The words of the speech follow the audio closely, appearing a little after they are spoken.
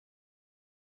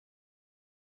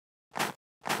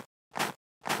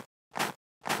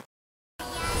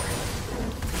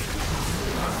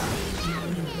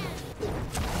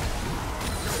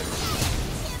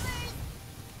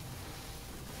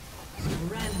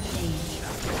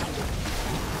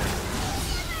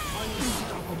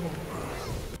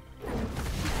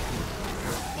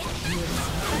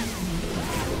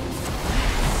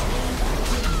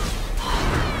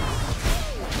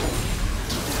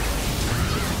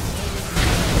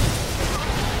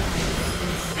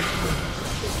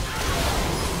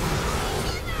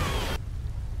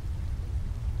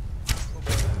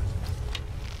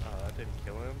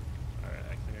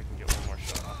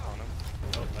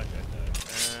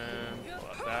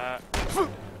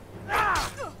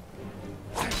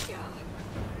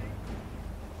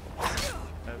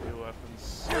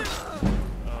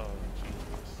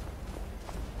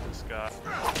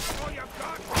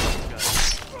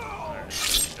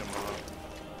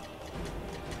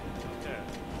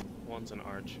one's an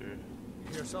archer.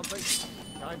 Hear something?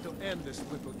 Time to end this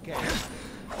little game.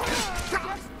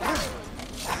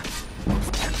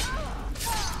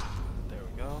 There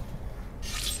we go.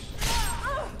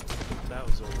 That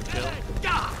was overkill.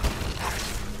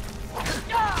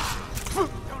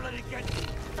 Don't let it get you.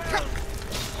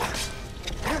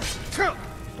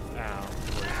 Ow.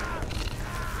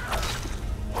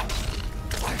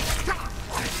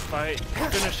 Fight.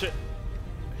 Finish it.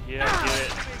 Yeah, get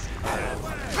it.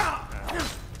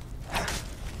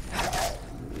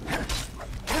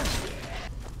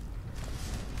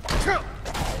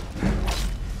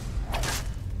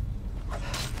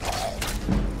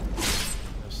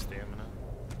 No stamina.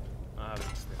 I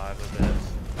haven't survived a bit.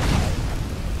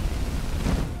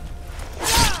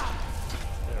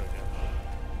 There we go.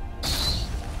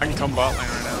 I can come bot lane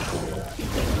right now.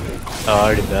 Oh,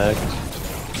 already back.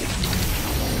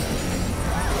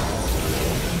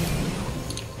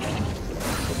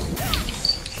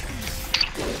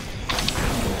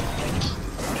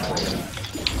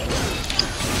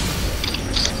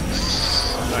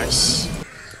 Nice.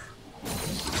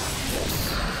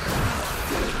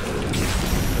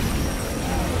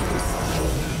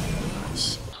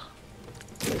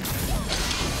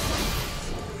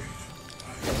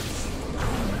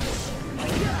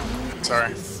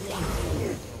 Sorry.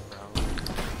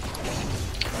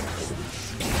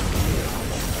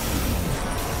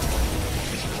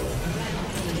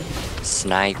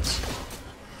 Sniped.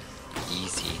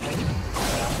 Easy.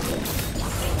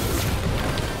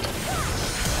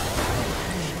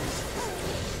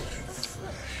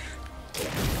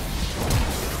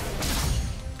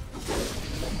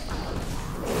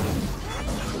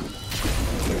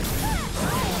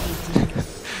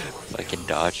 Fucking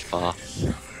dodgeball.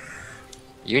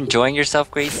 You enjoying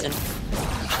yourself, Grayson?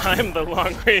 I'm the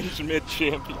long range mid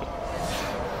champion.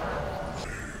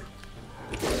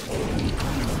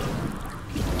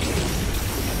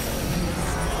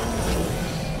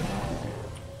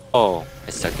 Oh, I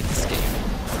suck at this game.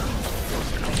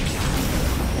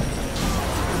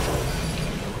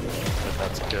 But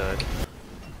that's good.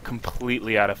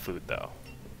 Completely out of food though.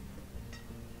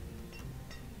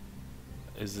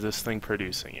 Is this thing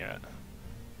producing yet?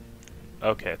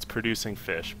 Okay, it's producing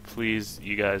fish. Please,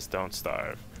 you guys don't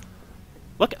starve.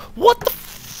 Look, what the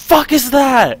fuck is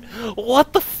that?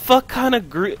 What the fuck kind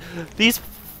of these?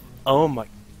 Oh my!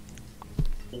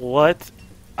 What?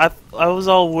 I was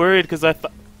all worried because I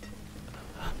thought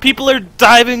people are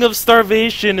diving of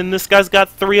starvation, and this guy's got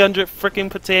 300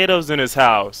 freaking potatoes in his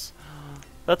house.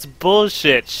 That's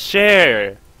bullshit.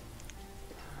 Share.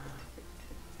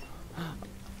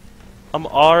 I'm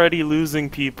already losing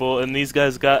people, and these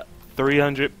guys got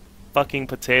 300 fucking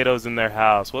potatoes in their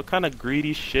house. What kind of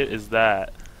greedy shit is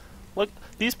that? Look,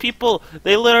 these people,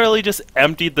 they literally just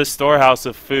emptied the storehouse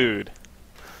of food.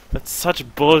 That's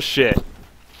such bullshit.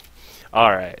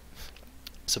 Alright.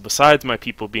 So besides my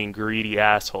people being greedy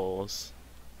assholes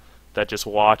that just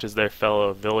watch as their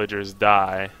fellow villagers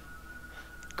die,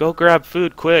 go grab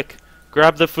food quick.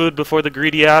 Grab the food before the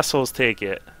greedy assholes take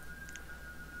it.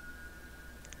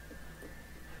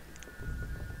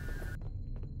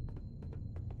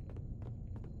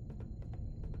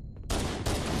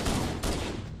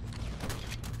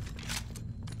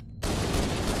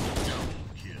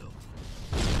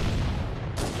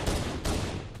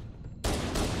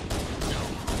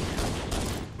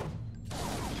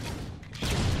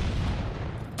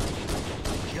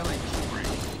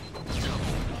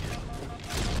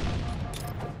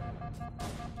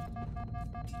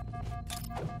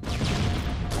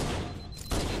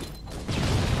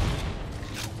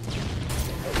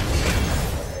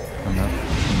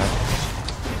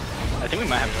 I think we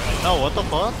might have to. No, what the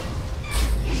fuck?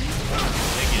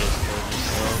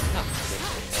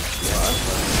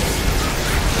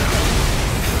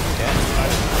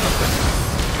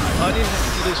 I didn't have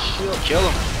to do this shield. Kill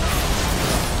him.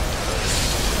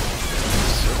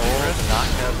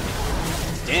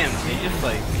 Damn, he just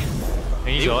like.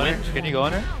 Can you go on her? Can you go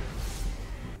on her?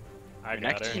 I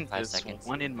got her. Connecting 5 this seconds.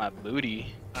 one in my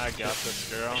booty. I got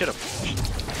this girl. Should have.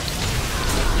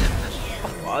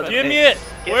 Give me it!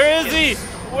 Where is he?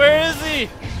 Where is he?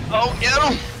 Oh, get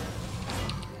him!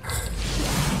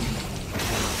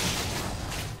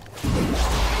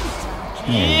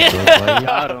 Yeah!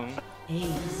 Got him.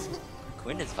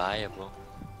 Quinn is viable.